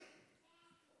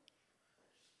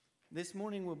This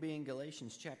morning we'll be in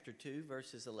Galatians chapter 2,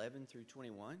 verses 11 through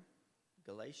 21.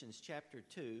 Galatians chapter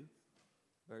 2,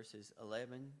 verses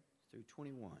 11 through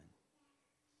 21.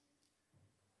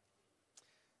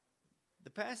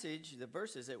 The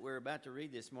verses that we're about to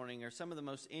read this morning are some of the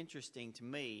most interesting to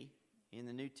me in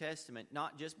the New Testament,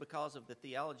 not just because of the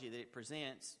theology that it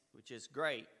presents, which is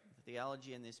great. The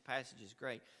theology in this passage is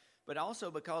great, but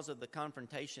also because of the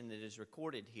confrontation that is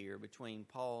recorded here between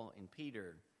Paul and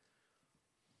Peter.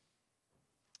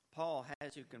 Paul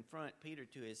has to confront Peter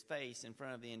to his face in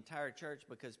front of the entire church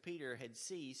because Peter had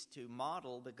ceased to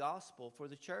model the gospel for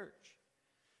the church.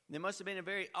 There must have been a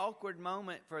very awkward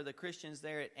moment for the Christians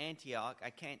there at Antioch. I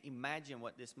can't imagine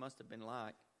what this must have been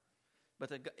like.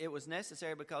 But it was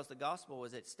necessary because the gospel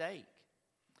was at stake.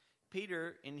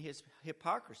 Peter, in his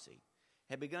hypocrisy,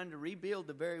 had begun to rebuild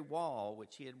the very wall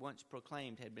which he had once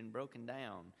proclaimed had been broken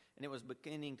down. And it was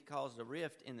beginning to cause a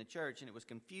rift in the church, and it was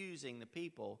confusing the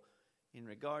people in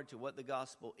regard to what the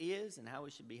gospel is and how we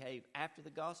should behave after the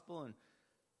gospel. And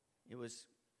it was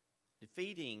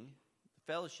defeating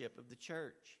the fellowship of the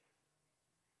church.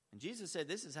 And Jesus said,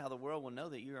 this is how the world will know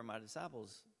that you are my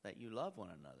disciples, that you love one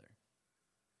another.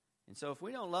 And so if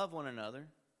we don't love one another,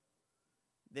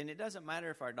 then it doesn't matter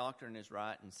if our doctrine is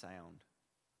right and sound.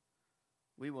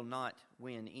 We will not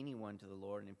win anyone to the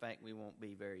Lord. And in fact, we won't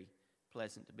be very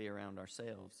pleasant to be around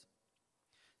ourselves.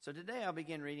 So today I'll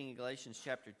begin reading in Galatians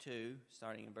chapter 2,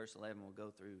 starting in verse 11. We'll go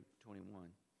through 21.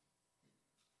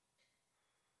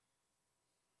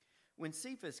 When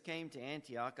Cephas came to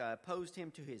Antioch, I opposed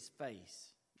him to his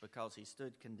face because he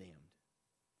stood condemned.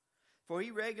 For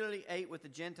he regularly ate with the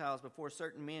Gentiles before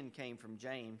certain men came from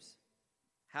James.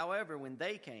 However, when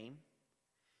they came,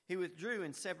 he withdrew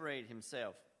and separated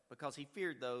himself because he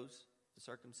feared those, the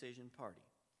circumcision party.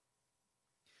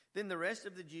 Then the rest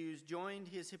of the Jews joined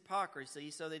his hypocrisy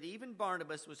so that even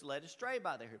Barnabas was led astray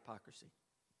by their hypocrisy.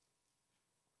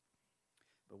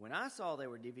 But when I saw they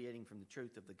were deviating from the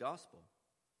truth of the gospel,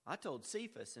 I told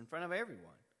Cephas in front of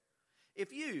everyone,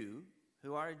 if you,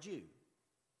 who are a Jew,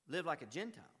 live like a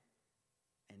Gentile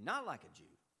and not like a Jew,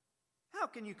 how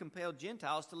can you compel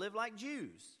Gentiles to live like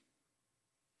Jews?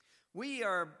 We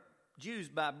are Jews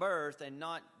by birth and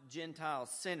not Gentile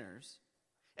sinners.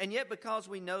 And yet because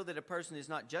we know that a person is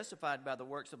not justified by the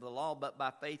works of the law, but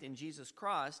by faith in Jesus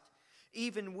Christ,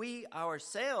 even we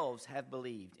ourselves have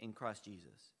believed in Christ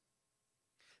Jesus.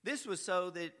 This was so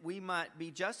that we might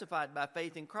be justified by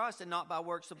faith in Christ and not by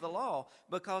works of the law,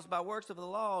 because by works of the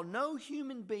law, no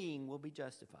human being will be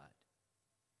justified.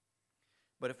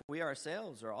 But if we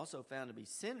ourselves are also found to be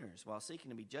sinners while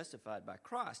seeking to be justified by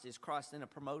Christ, is Christ then a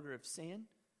promoter of sin?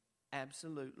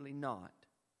 Absolutely not.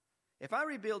 If I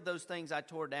rebuild those things I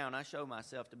tore down, I show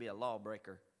myself to be a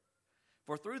lawbreaker.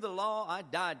 For through the law I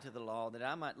died to the law that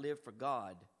I might live for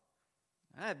God.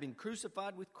 I have been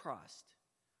crucified with Christ,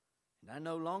 and I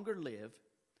no longer live,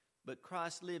 but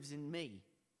Christ lives in me.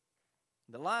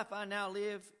 The life I now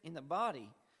live in the body,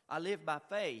 I live by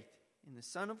faith in the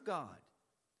Son of God,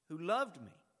 who loved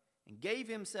me and gave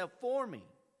himself for me.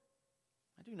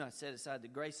 I do not set aside the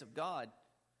grace of God,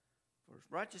 for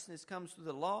if righteousness comes through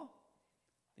the law,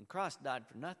 then Christ died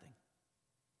for nothing.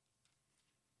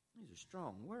 These are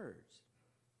strong words.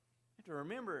 You have to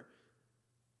remember,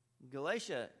 in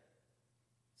Galatia,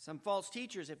 some false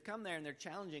teachers have come there and they're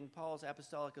challenging Paul's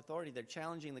apostolic authority. They're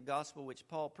challenging the gospel which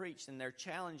Paul preached, and they're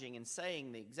challenging and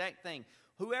saying the exact thing.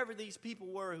 Whoever these people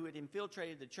were who had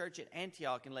infiltrated the church at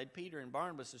Antioch and led Peter and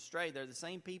Barnabas astray, they're the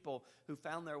same people who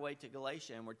found their way to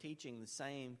Galatia and were teaching the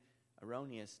same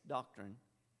erroneous doctrine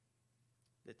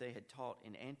that they had taught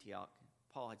in Antioch.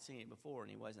 Paul had seen it before and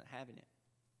he wasn't having it.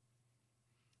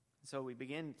 So we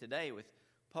begin today with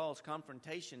Paul's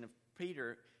confrontation of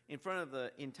Peter in front of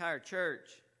the entire church.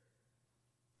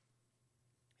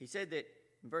 He said that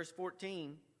in verse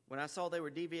 14, when I saw they were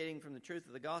deviating from the truth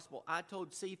of the gospel, I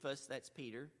told Cephas, that's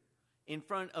Peter, in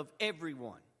front of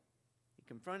everyone. He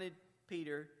confronted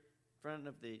Peter in front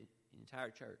of the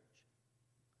entire church.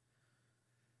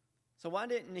 So why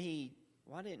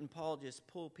didn't Paul just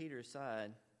pull Peter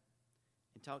aside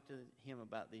and talk to him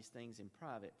about these things in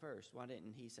private first? Why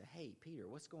didn't he say, hey, Peter,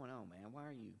 what's going on, man?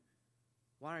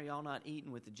 Why are y'all not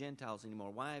eating with the Gentiles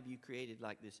anymore? Why have you created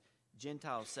like this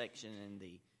Gentile section and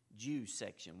the Jew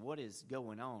section? What is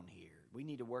going on here? We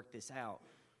need to work this out.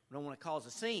 We don't want to cause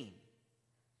a scene.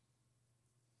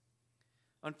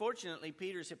 Unfortunately,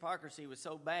 Peter's hypocrisy was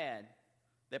so bad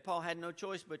that Paul had no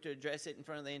choice but to address it in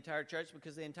front of the entire church,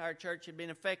 because the entire church had been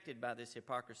affected by this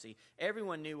hypocrisy.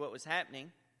 Everyone knew what was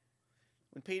happening.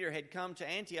 When Peter had come to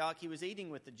Antioch, he was eating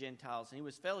with the Gentiles, and he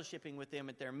was fellowshipping with them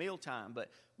at their mealtime. But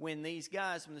when these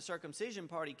guys from the circumcision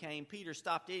party came, Peter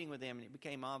stopped eating with them, and it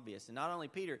became obvious. And not only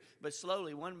Peter, but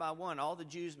slowly, one by one, all the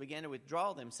Jews began to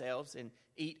withdraw themselves and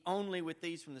eat only with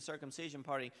these from the circumcision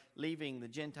party, leaving the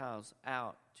Gentiles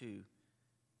out to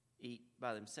eat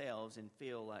by themselves and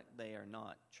feel like they are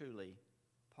not truly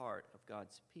part of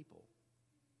God's people.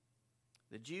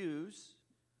 The Jews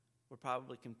were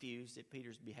probably confused at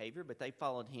Peter's behavior, but they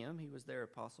followed him. He was their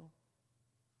apostle.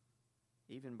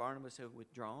 Even Barnabas had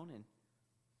withdrawn. And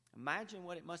imagine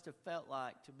what it must have felt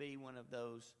like to be one of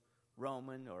those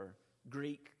Roman or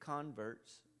Greek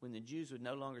converts when the Jews would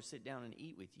no longer sit down and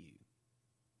eat with you.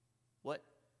 What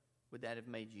would that have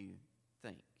made you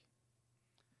think?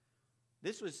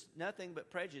 This was nothing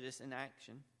but prejudice in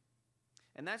action.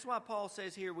 And that's why Paul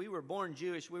says here, we were born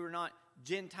Jewish, we were not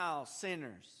Gentile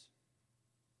sinners.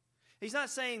 He's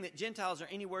not saying that Gentiles are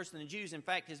any worse than the Jews. In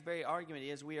fact, his very argument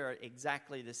is we are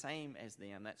exactly the same as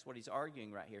them. That's what he's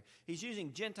arguing right here. He's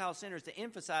using Gentile sinners to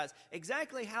emphasize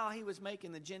exactly how he was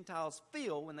making the Gentiles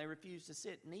feel when they refused to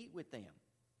sit and eat with them.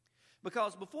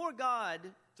 Because before God,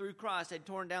 through Christ, had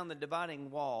torn down the dividing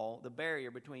wall, the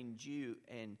barrier between Jew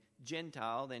and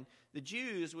Gentile, then the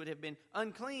Jews would have been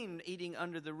unclean eating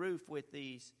under the roof with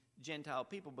these Gentile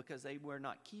people because they were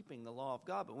not keeping the law of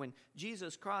God. But when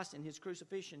Jesus Christ in his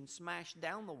crucifixion smashed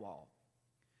down the wall,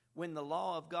 when the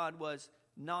law of God was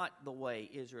not the way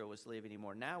Israel was to live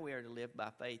anymore, now we are to live by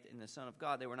faith in the Son of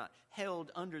God. They were not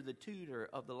held under the tutor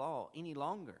of the law any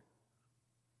longer.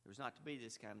 There was not to be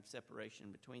this kind of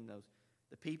separation between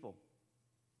the people.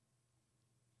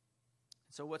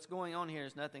 So what's going on here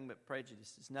is nothing but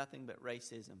prejudice. It's nothing but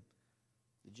racism.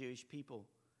 The Jewish people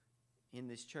in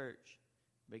this church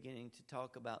beginning to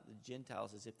talk about the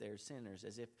Gentiles as if they are sinners,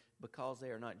 as if because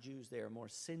they are not Jews, they are more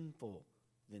sinful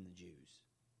than the Jews.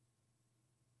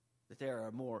 That they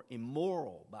are more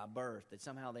immoral by birth, that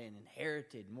somehow they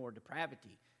inherited more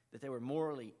depravity, that they were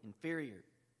morally inferior.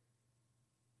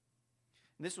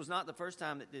 And this was not the first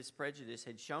time that this prejudice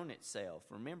had shown itself.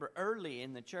 Remember, early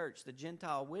in the church, the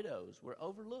Gentile widows were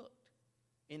overlooked.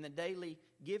 In the daily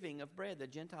giving of bread, the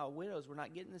Gentile widows were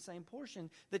not getting the same portion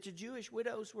that the Jewish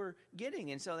widows were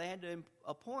getting. And so they had to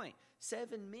appoint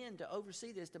 7 men to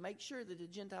oversee this to make sure that the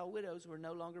Gentile widows were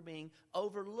no longer being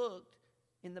overlooked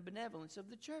in the benevolence of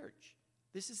the church.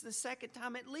 This is the second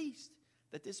time at least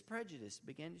that this prejudice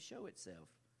began to show itself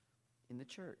in the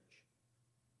church.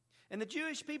 And the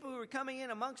Jewish people who were coming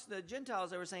in amongst the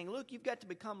Gentiles, they were saying, look, you've got to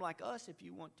become like us if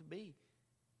you want to be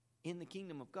in the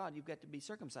kingdom of God. You've got to be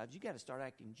circumcised. You've got to start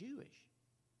acting Jewish.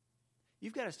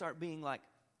 You've got to start being like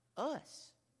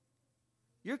us.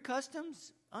 Your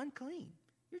customs, unclean.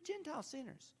 You're Gentile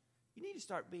sinners. You need to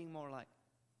start being more like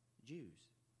Jews.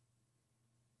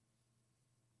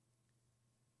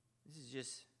 This is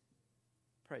just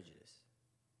prejudice.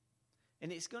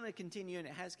 And it's going to continue, and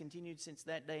it has continued since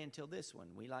that day until this one.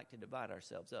 We like to divide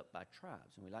ourselves up by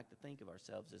tribes, and we like to think of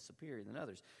ourselves as superior than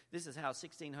others. This is how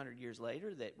 1,600 years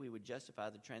later that we would justify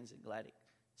the transatlantic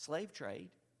slave trade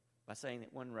by saying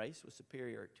that one race was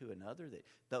superior to another, that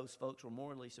those folks were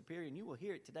morally superior. And you will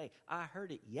hear it today. I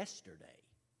heard it yesterday.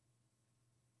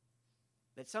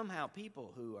 That somehow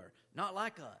people who are not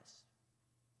like us,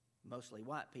 mostly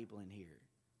white people in here,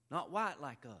 not white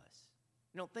like us,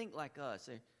 they don't think like us,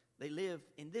 they live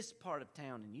in this part of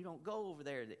town and you don't go over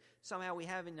there, that somehow we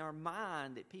have in our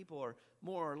mind that people are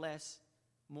more or less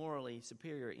morally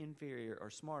superior, inferior, or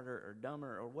smarter, or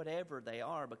dumber, or whatever they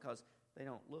are because they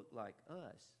don't look like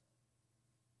us.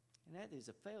 And that is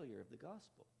a failure of the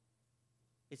gospel.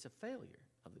 It's a failure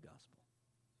of the gospel.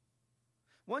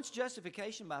 Once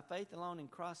justification by faith alone in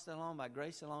Christ alone, by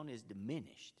grace alone is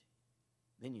diminished,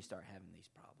 then you start having these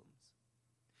problems.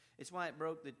 It's why it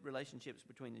broke the relationships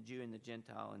between the Jew and the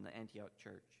Gentile in the Antioch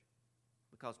church,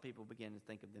 because people began to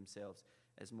think of themselves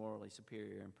as morally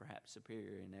superior and perhaps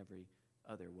superior in every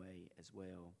other way as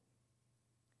well.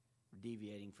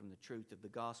 Deviating from the truth of the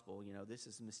gospel. You know, this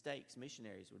is mistakes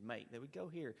missionaries would make. They would go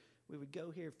here. We would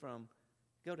go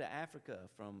to Africa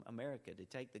from America to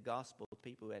take the gospel to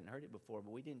people who hadn't heard it before,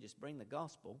 but we didn't just bring the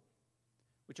gospel.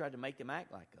 We tried to make them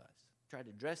act like us. Tried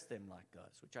to dress them like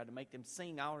us. We tried to make them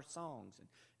sing our songs and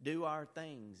do our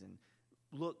things and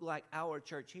look like our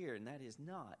church here. And that is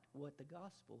not what the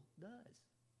gospel does.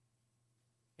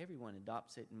 Everyone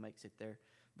adopts it and makes it their.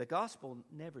 The gospel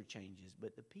never changes,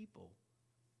 but the people,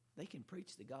 they can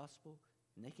preach the gospel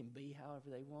and they can be however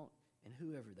they want and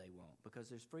whoever they want because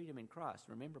there's freedom in Christ.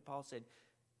 Remember, Paul said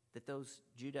that those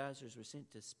Judaizers were sent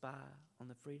to spy on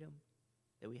the freedom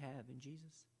that we have in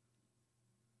Jesus.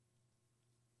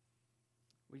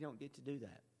 We don't get to do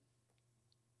that.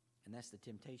 And that's the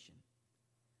temptation.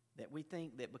 That we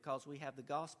think that because we have the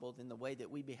gospel, then the way that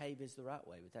we behave is the right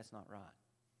way. But that's not right.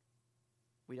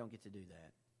 We don't get to do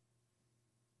that.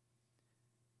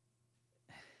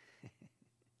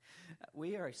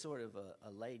 We are sort of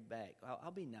a laid back.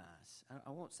 I'll be nice. I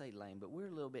won't say lame, but we're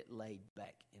a little bit laid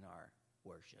back in our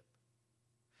worship.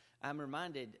 I'm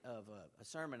reminded of a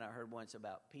sermon I heard once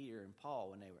about Peter and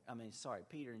Paul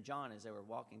Peter and John as they were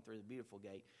walking through the beautiful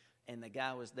gate, and the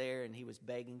guy was there and he was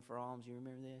begging for alms. You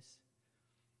remember this?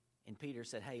 And Peter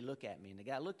said, "Hey, look at me." And the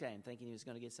guy looked at him thinking he was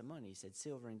going to get some money. He said,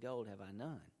 "Silver and gold have I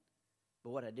none,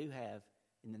 but what I do have,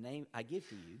 in the name I give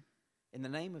to you. In the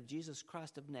name of Jesus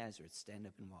Christ of Nazareth, stand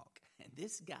up and walk." And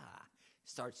this guy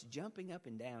starts jumping up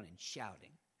and down and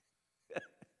shouting.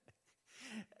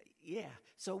 Yeah.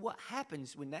 So what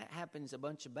happens when that happens? A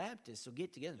bunch of Baptists will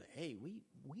get together. Hey,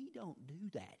 we don't do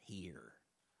that here.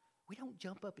 We don't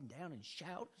jump up and down and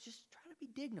shout. Just try to be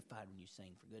dignified when you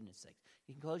sing, for goodness sakes.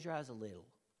 You can close your eyes a little.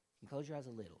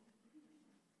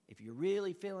 If you're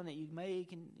really feeling it, you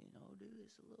can do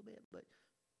this a little bit. But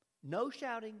no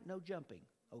shouting, no jumping,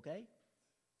 okay?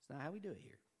 It's not how we do it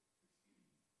here.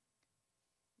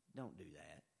 Don't do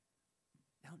that.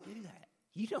 Don't do that.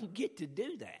 You don't get to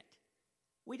do that.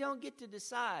 We don't get to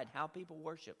decide how people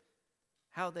worship,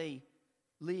 how they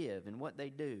live, and what they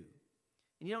do.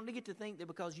 And you don't get to think that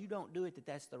because you don't do it that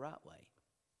that's the right way.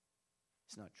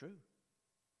 It's not true.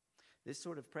 This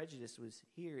sort of prejudice was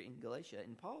here in Galatia.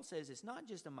 And Paul says it's not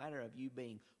just a matter of you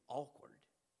being awkward.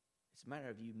 It's a matter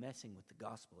of you messing with the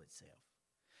gospel itself.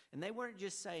 And they weren't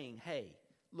just saying, hey,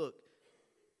 look,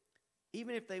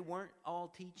 even if they weren't all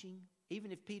teaching,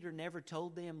 even if Peter never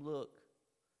told them, look,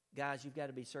 guys, you've got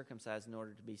to be circumcised in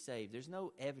order to be saved. There's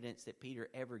no evidence that Peter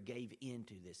ever gave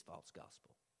into this false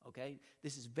gospel. Okay?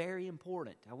 This is very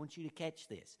important. I want you to catch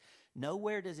this.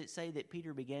 Nowhere does it say that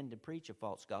Peter began to preach a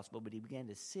false gospel, but he began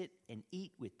to sit and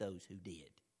eat with those who did.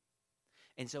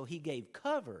 And so he gave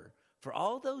cover for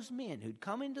all those men who'd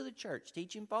come into the church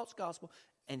teaching false gospel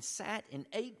and sat and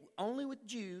ate only with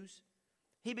Jews.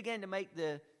 He began to make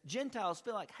the Gentiles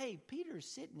feel like, hey, Peter's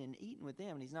sitting and eating with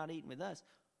them and he's not eating with us.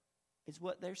 Is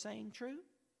what they're saying true?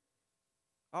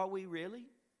 Are we really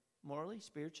morally,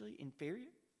 spiritually inferior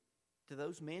to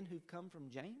those men who've come from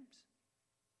James?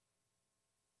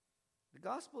 The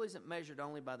gospel isn't measured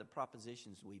only by the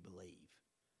propositions we believe,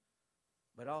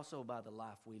 but also by the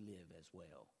life we live as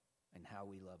well and how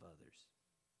we love others.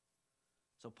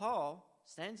 So Paul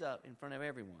stands up in front of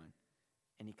everyone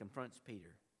and he confronts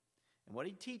Peter. And what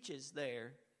he teaches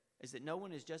there is that no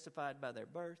one is justified by their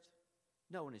birth,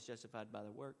 no one is justified by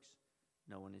their works,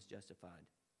 no one is justified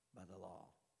by the law.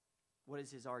 What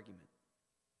is his argument?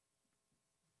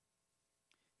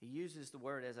 He uses the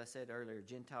word, as I said earlier,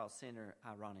 Gentile sinner,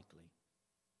 ironically.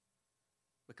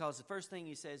 Because the first thing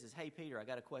he says is, hey, Peter, I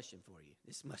got a question for you.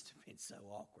 This must have been so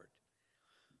awkward.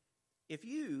 If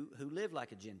you who live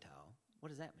like a Gentile, what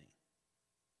does that mean?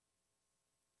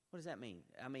 What does that mean?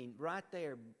 I mean, right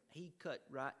there, he cut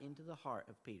right into the heart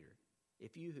of Peter.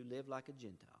 If you who live like a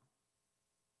Gentile.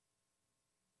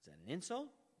 Is that an insult?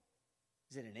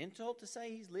 Is it an insult to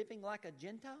say he's living like a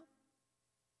Gentile?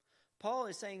 Paul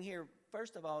is saying here,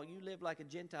 first of all, you live like a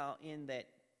Gentile in that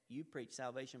you preach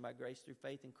salvation by grace through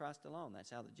faith in Christ alone. That's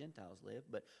how the Gentiles live.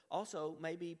 But also,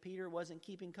 maybe Peter wasn't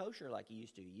keeping kosher like he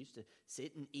used to. He used to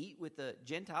sit and eat with the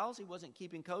Gentiles. He wasn't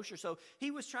keeping kosher. So he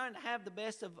was trying to have the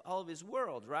best of all of his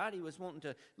worlds, right? He was wanting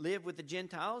to live with the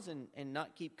Gentiles and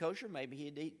not keep kosher. Maybe he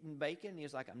had eaten bacon. He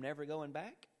was like, I'm never going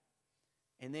back.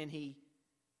 And then he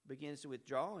begins to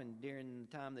withdraw, and during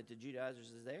the time that the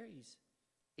Judaizers is there, he's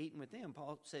eating with them.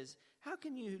 Paul says, how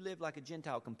can you who live like a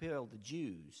Gentile compel the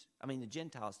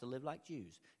Gentiles to live like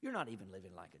Jews? You're not even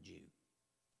living like a Jew.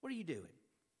 What are you doing?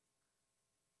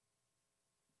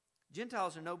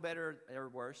 Gentiles are no better or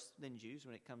worse than Jews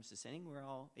when it comes to sinning. We're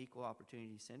all equal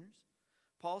opportunity sinners.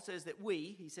 Paul says that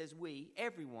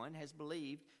everyone has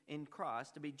believed in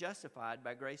Christ to be justified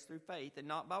by grace through faith and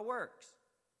not by works.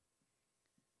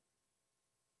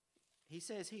 He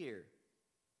says here,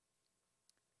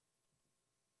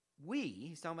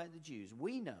 he's talking about the Jews,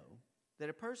 we know that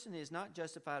a person is not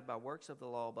justified by works of the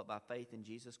law, but by faith in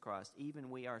Jesus Christ. Even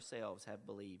we ourselves have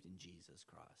believed in Jesus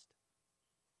Christ.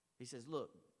 He says,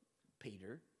 look,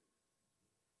 Peter,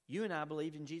 you and I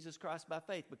believed in Jesus Christ by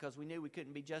faith because we knew we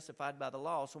couldn't be justified by the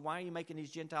law. So why are you making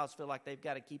these Gentiles feel like they've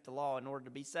got to keep the law in order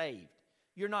to be saved?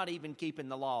 You're not even keeping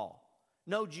the law.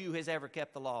 No Jew has ever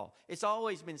kept the law. It's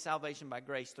always been salvation by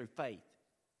grace through faith.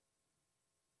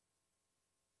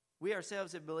 We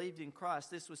ourselves have believed in Christ.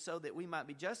 This was so that we might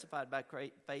be justified by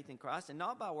faith in Christ and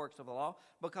not by works of the law,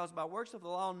 because by works of the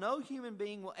law no human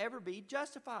being will ever be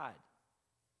justified.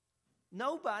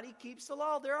 Nobody keeps the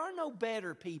law. There are no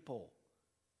better people.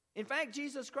 In fact,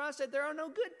 Jesus Christ said there are no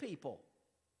good people.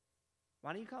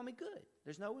 Why do you call me good?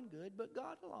 There's no one good but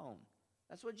God alone.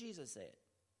 That's what Jesus said.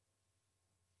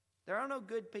 There are no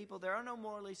good people. There are no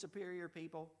morally superior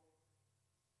people.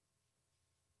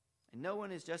 And no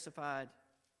one is justified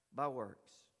by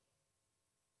works.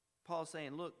 Paul's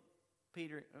saying, look,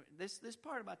 Peter, this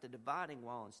part about the dividing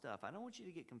wall and stuff, I don't want you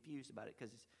to get confused about it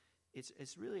because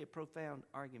it's really a profound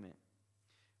argument.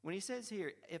 When he says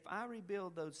here, if I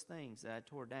rebuild those things that I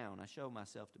tore down, I show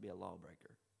myself to be a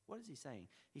lawbreaker. What is he saying?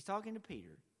 He's talking to Peter.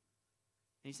 And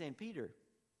he's saying, Peter,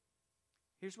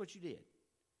 here's what you did.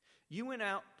 You went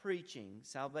out preaching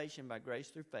salvation by grace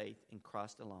through faith in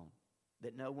Christ alone,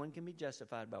 that no one can be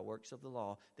justified by works of the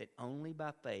law, that only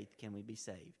by faith can we be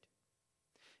saved.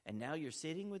 And now you're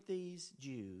sitting with these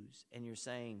Jews and you're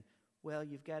saying, well,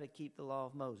 you've got to keep the law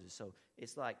of Moses. So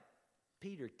it's like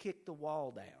Peter kicked the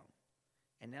wall down.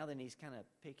 And now then he's kind of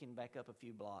picking back up a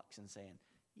few blocks and saying,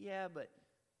 yeah, but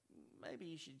maybe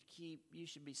you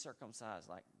should be circumcised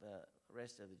like the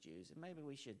rest of the Jews. And maybe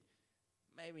we should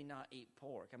not eat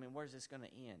pork. I mean, where's this going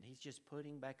to end? He's just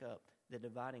putting back up the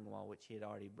dividing wall, which he had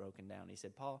already broken down. He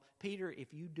said, Peter,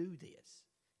 if you do this,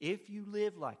 if you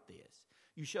live like this,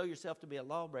 you show yourself to be a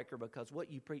lawbreaker because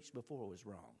what you preached before was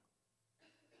wrong.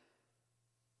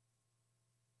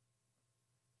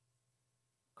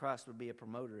 Christ would be a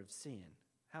promoter of sin.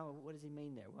 What does he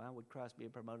mean there? Why would Christ be a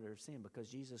promoter of sin? Because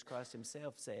Jesus Christ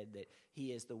himself said that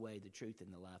he is the way, the truth,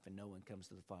 and the life, and no one comes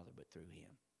to the Father but through him.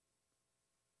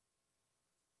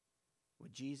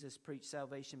 Would Jesus preach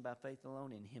salvation by faith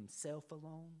alone in himself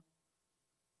alone?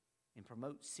 And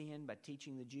promote sin by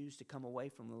teaching the Jews to come away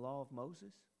from the law of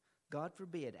Moses? God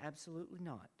forbid, absolutely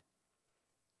not.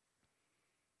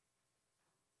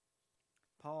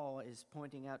 Paul is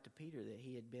pointing out to Peter that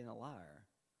he had been a liar.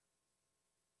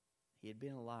 He had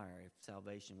been a liar if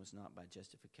salvation was not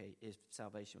justification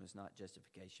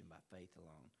by faith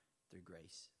alone, through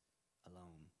grace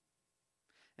alone.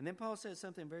 And then Paul says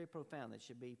something very profound that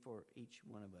should be for each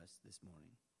one of us this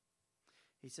morning.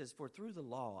 He says, for through the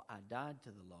law I died to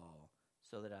the law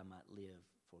so that I might live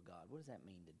for God. What does that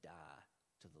mean, to die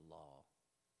to the law?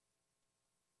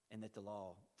 And that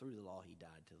through the law he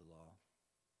died to the law.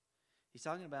 He's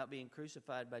talking about being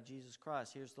crucified by Jesus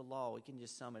Christ. Here's the law. We can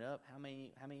just sum it up. How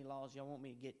many laws y'all want me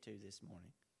to get to this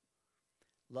morning?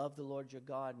 Love the Lord your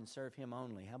God and serve him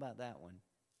only. How about that one?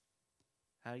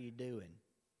 How are you doing?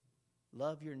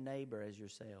 Love your neighbor as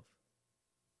yourself.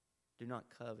 Do not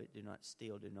covet, do not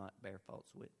steal, do not bear false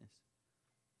witness.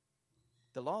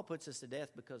 The law puts us to death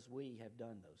because we have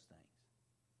done those things.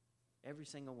 Every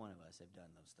single one of us have done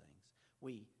those things.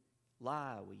 We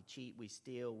lie, we cheat, we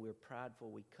steal, we're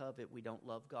prideful, we covet, we don't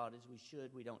love God as we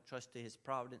should, we don't trust in his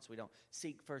providence, we don't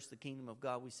seek first the kingdom of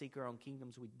God, we seek our own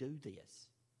kingdoms, we do this.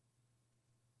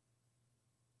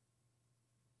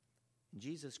 And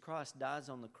Jesus Christ dies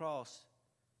on the cross,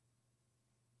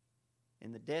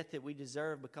 and the death that we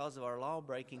deserve because of our law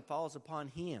breaking falls upon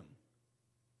him.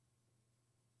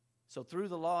 So through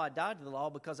the law I died to the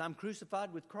law because I'm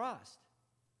crucified with Christ.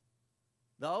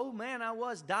 The old man I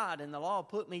was died, and the law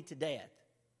put me to death.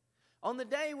 On the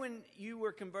day when you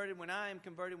were converted, when I am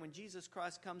converted, when Jesus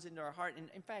Christ comes into our heart, and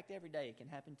in fact, every day it can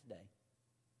happen today,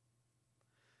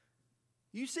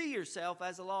 you see yourself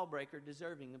as a lawbreaker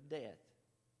deserving of death.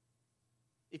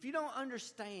 If you don't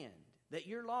understand that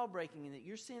your lawbreaking and that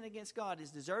your sin against God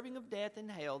is deserving of death and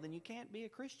hell, then you can't be a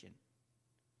Christian.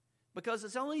 Because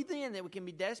it's only then that we can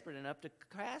be desperate enough to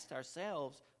cast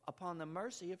ourselves upon the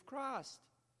mercy of Christ.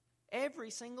 Every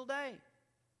single day.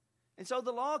 And so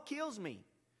the law kills me.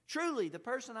 Truly, the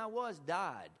person I was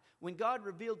died. When God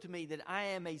revealed to me that I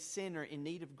am a sinner in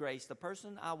need of grace, the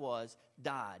person I was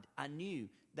died. I knew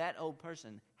that old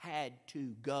person had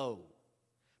to go.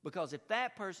 Because if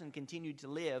that person continued to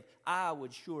live, I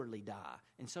would surely die.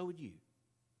 And so would you.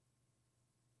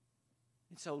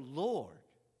 And so, Lord,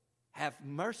 have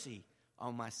mercy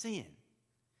on my sin.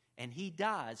 And he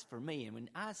dies for me. And when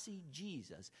I see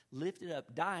Jesus lifted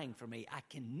up dying for me, I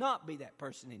cannot be that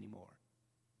person anymore.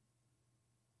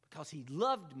 Because he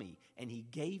loved me and he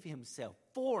gave himself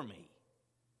for me.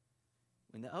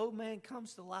 When the old man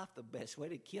comes to life, the best way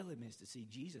to kill him is to see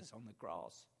Jesus on the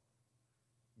cross,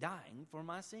 dying for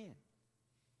my sin.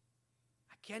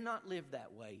 I cannot live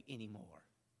that way anymore.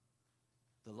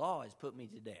 The law has put me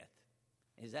to death.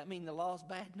 Does that mean the law's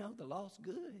bad? No, the law's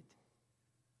good.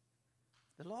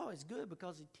 The law is good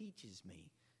because it teaches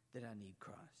me that I need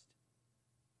Christ.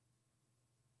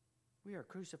 We are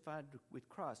crucified with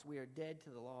Christ. We are dead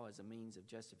to the law as a means of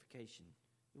justification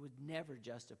It would never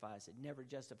justify us. It never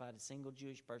justified a single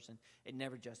Jewish person. It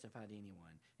never justified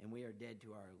anyone. And we are dead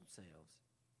to our old selves.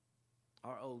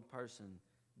 Our old person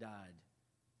died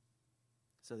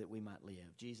so that we might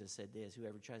live. Jesus said this,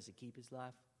 whoever tries to keep his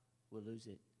life will lose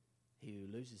it. He who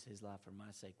loses his life for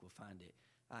my sake will find it.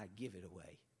 I give it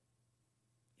away.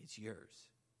 It's yours.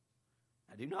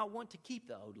 I do not want to keep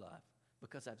the old life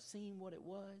because I've seen what it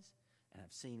was and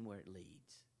I've seen where it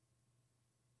leads.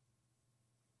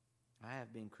 I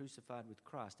have been crucified with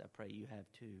Christ. I pray you have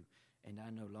too. And I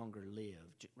no longer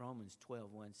live. Romans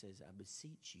 12:1 says, I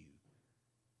beseech you,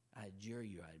 I adjure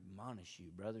you, I admonish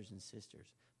you, brothers and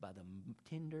sisters, by the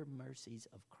tender mercies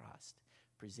of Christ,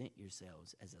 present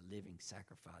yourselves as a living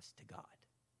sacrifice to God.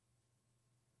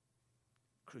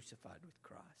 Crucified with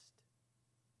Christ.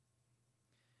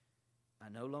 I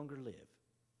no longer live.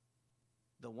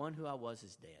 The one who I was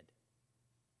is dead.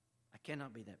 I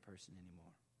cannot be that person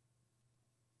anymore.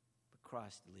 But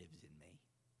Christ lives in me.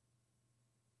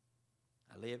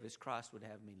 I live as Christ would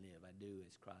have me live. I do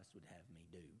as Christ would have me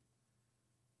do.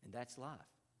 And that's life.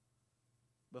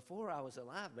 Before I was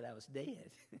alive, but I was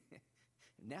dead.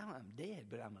 Now I'm dead,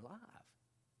 but I'm alive.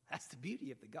 That's the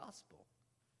beauty of the gospel.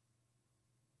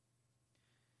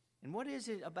 And what is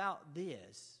it about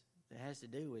this that has to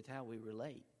do with how we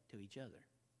relate to each other?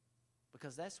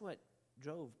 Because that's what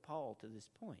drove Paul to this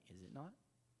point, is it not?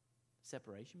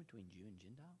 Separation between Jew and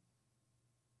Gentile.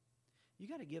 You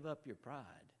got to give up your pride.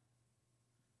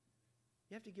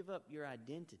 You have to give up your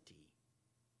identity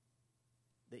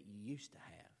that you used to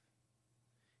have.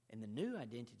 And the new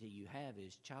identity you have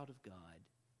is child of God,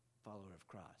 follower of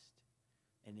Christ.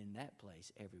 And in that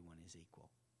place, everyone is equal.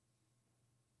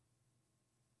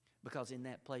 Because in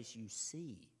that place, you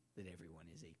see that everyone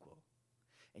is equal.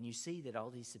 And you see that all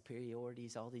these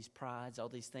superiorities, all these prides, all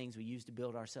these things we use to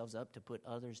build ourselves up to put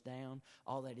others down,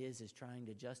 all that is trying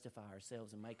to justify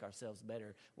ourselves and make ourselves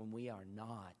better when we are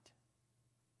not.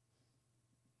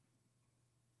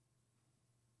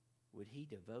 Would he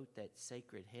devote that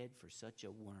sacred head for such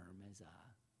a worm as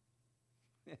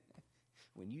I?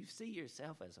 When you see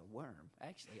yourself as a worm,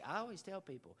 actually, I always tell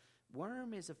people,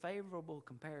 worm is a favorable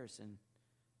comparison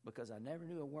because I never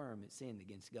knew a worm that sinned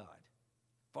against God.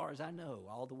 As far as I know,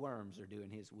 all the worms are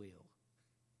doing his will.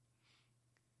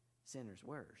 Sinner's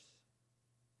worse.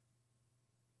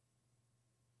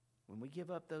 When we give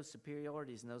up those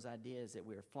superiorities and those ideas that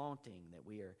we are flaunting, that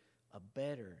we are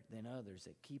better than others,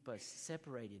 that keep us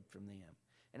separated from them.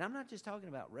 And I'm not just talking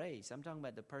about race. I'm talking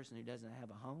about the person who doesn't have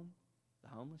a home, the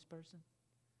homeless person.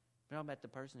 I'm talking about the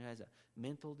person who has a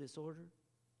mental disorder.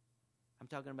 I'm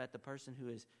talking about the person who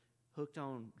is hooked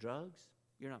on drugs.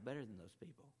 You're not better than those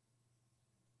people.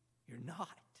 You're not.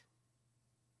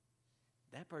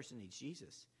 That person needs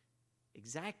Jesus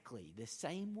exactly the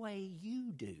same way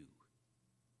you do.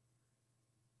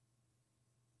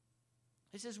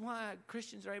 This is why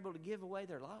Christians are able to give away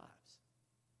their lives.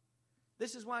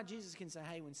 This is why Jesus can say,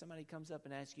 hey, when somebody comes up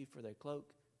and asks you for their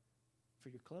cloak, for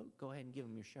your cloak, go ahead and give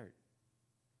them your shirt.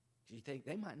 Because you think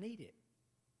they might need it.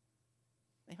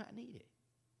 They might need it.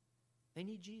 They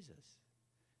need Jesus.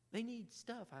 They need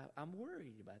stuff. I'm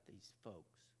worried about these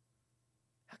folks.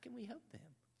 How can we help them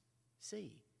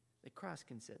see that Christ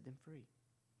can set them free?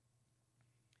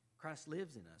 Christ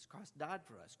lives in us. Christ died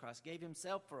for us. Christ gave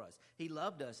himself for us. He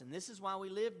loved us, and this is why we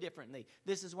live differently.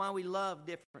 This is why we love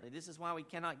differently. This is why we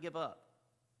cannot give up.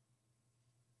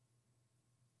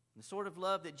 The sort of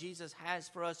love that Jesus has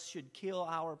for us should kill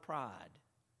our pride.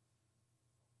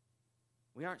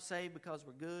 We aren't saved because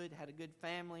we're good, had a good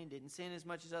family, and didn't sin as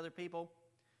much as other people.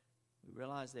 We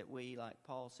realize that we, like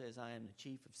Paul says, I am the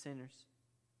chief of sinners.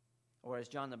 Or as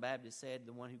John the Baptist said,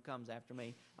 the one who comes after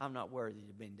me, I'm not worthy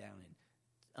to bend down and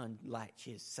unlatch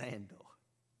his sandal.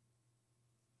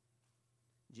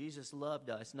 Jesus loved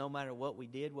us no matter what we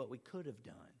did, what we could have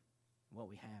done, what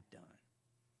we have done.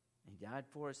 He died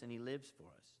for us and he lives for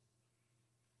us.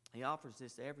 He offers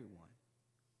this to everyone.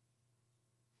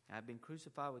 I've been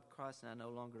crucified with Christ and I no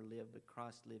longer live, but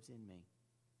Christ lives in me.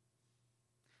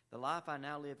 The life I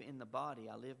now live in the body,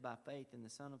 I live by faith in the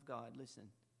Son of God, listen,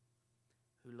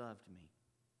 who loved me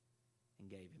and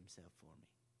gave himself for me.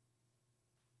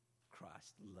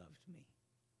 Christ loved me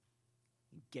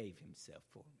and gave himself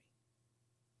for me.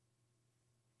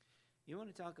 You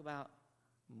want to talk about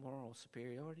moral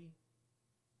superiority?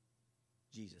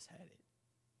 Jesus had it.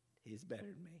 He's better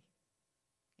than me.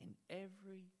 In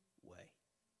every way.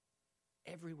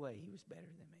 Every way he was better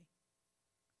than me.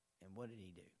 And what did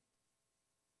he do?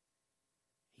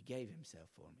 He gave himself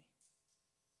for me.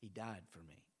 He died for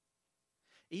me.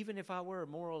 Even if I were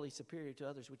morally superior to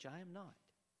others, which I am not,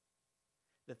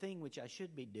 the thing which I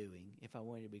should be doing if I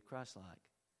wanted to be Christ-like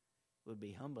would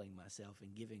be humbling myself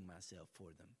and giving myself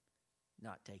for them,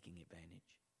 not taking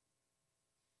advantage.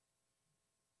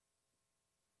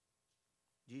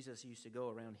 Jesus used to go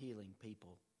around healing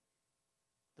people.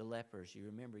 The lepers, you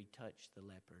remember he touched the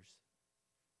lepers.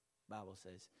 The Bible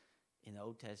says in the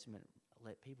Old Testament,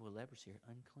 let people with leprosy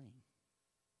are unclean.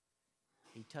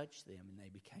 He touched them and they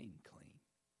became clean.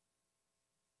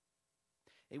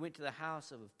 He went to the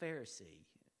house of a Pharisee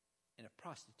and a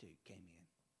prostitute came in.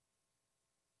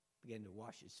 Began to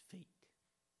wash his feet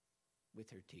with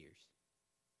her tears.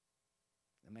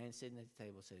 The man sitting at the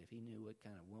table said if he knew what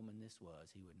kind of woman this was,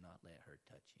 he would not let her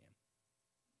touch him.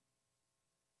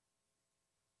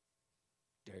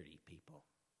 Dirty people.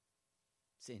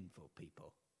 Sinful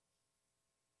people.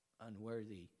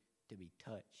 Unworthy to be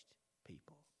touched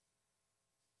people.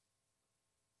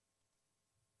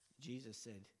 Jesus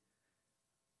said,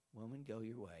 woman, go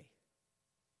your way.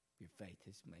 Your faith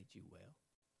has made you well.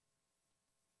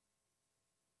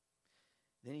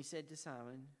 Then he said to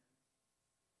Simon,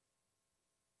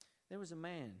 there was a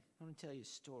man, I want to tell you a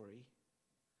story.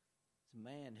 It's a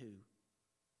man who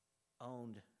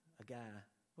owned a guy,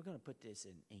 we're going to put this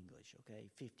in English, okay,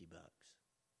 $50.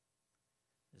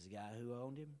 There's a guy who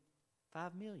owned him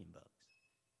 $5 million.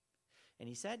 And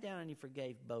he sat down and he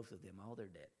forgave both of them all their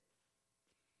debt.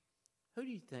 Who do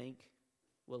you think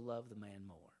will love the man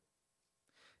more?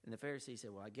 And the Pharisee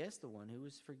said, well, I guess the one who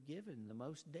was forgiven the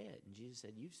most debt. And Jesus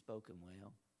said, you've spoken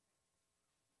well.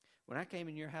 When I came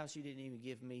in your house, you didn't even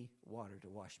give me water to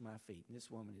wash my feet. And this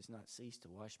woman has not ceased to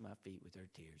wash my feet with her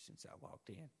tears since I walked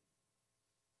in.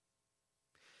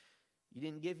 You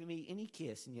didn't give me any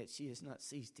kiss, and yet she has not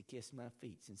ceased to kiss my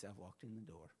feet since I've walked in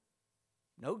the door.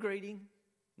 No greeting,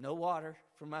 no water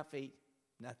for my feet,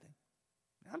 nothing.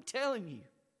 I'm telling you,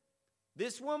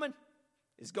 this woman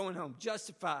is going home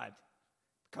justified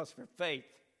because of her faith.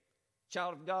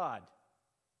 Child of God.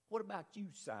 What about you,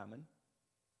 Simon?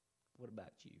 What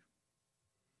about you?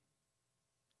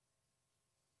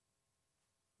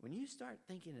 When you start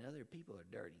thinking that other people are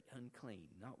dirty, unclean,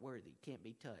 not worthy, can't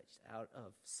be touched, out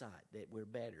of sight, that we're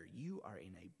better, you are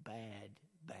in a bad,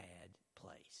 bad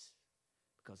place.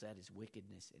 Because that is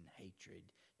wickedness and hatred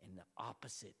and the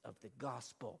opposite of the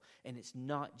gospel. And it's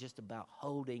not just about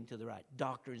holding to the right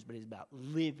doctrines, but it's about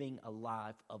living a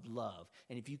life of love.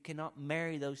 And if you cannot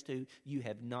marry those two, you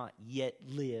have not yet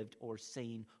lived or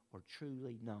seen or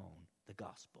truly known the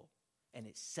gospel and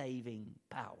its saving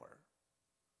power.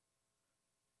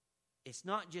 It's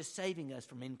not just saving us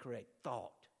from incorrect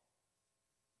thought.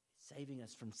 It's saving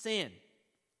us from sin.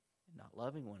 And not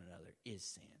loving one another is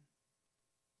sin.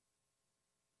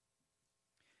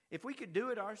 If we could do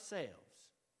it ourselves,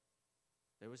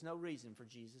 there was no reason for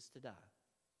Jesus to die.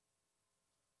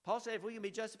 Paul said if we can be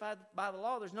justified by the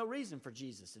law, there's no reason for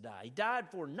Jesus to die. He died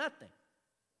for nothing.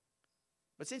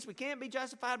 But since we can't be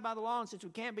justified by the law, and since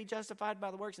we can't be justified by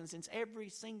the works, and since every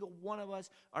single one of us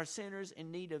are sinners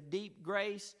in need of deep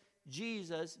grace,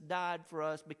 Jesus died for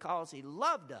us because he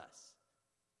loved us.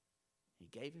 He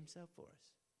gave himself for us.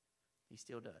 He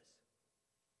still does.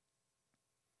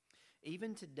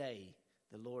 Even today,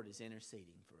 the Lord is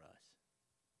interceding for us.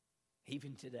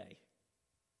 Even today.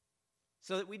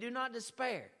 So that we do not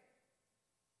despair.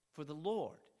 For the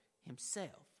Lord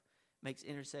himself makes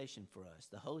intercession for us.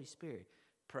 The Holy Spirit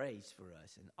prays for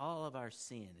us in all of our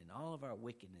sin and all of our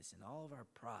wickedness and all of our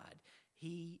pride.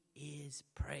 He is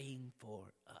praying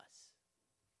for us.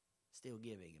 Still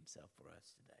giving himself for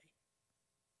us today.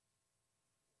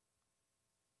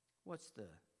 What's the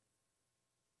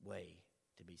way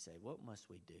to be saved? What must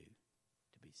we do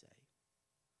to be saved?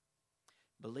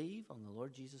 Believe on the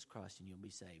Lord Jesus Christ and you'll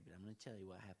be saved. But I'm going to tell you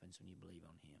what happens when you believe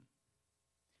on him.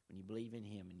 When you believe in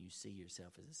him and you see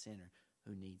yourself as a sinner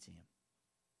who needs him,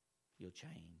 you'll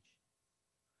change.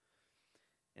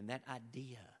 And that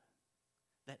idea,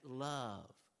 that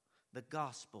love, the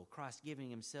gospel, Christ giving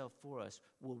himself for us,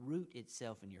 will root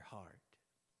itself in your heart.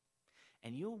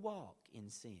 And you'll walk in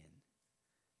sin,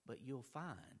 but you'll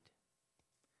find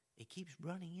it keeps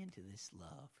running into this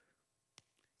love.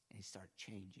 And it starts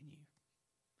changing you.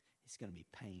 It's going to be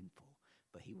painful,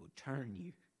 but he will turn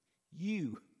you.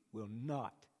 You will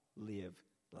not live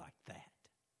like that.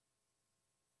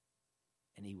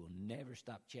 And he will never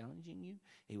stop challenging you.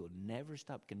 He will never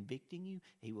stop convicting you.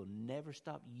 He will never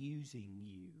stop using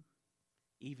you.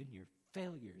 Even your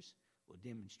failures will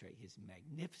demonstrate his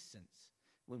magnificence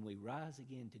when we rise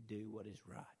again to do what is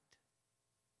right.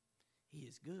 He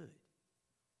is good.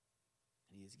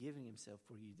 And he is giving himself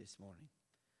for you this morning.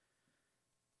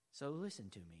 So listen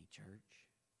to me, church.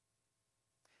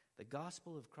 The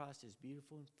gospel of Christ is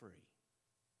beautiful and free.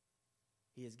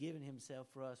 He has given himself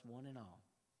for us one and all.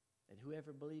 that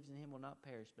whoever believes in him will not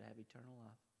perish but have eternal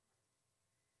life.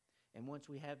 And once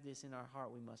we have this in our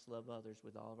heart, we must love others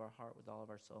with all of our heart, with all of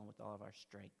our soul, and with all of our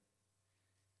strength.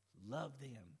 Love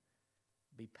them.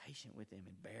 Be patient with them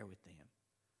and bear with them,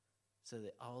 so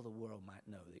that all the world might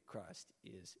know that Christ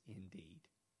is indeed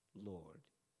Lord,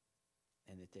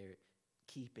 and that they're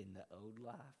keeping the old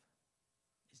life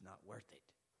is not worth it.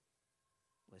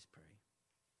 Let's pray.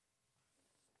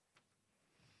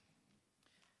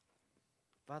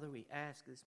 Father, we ask this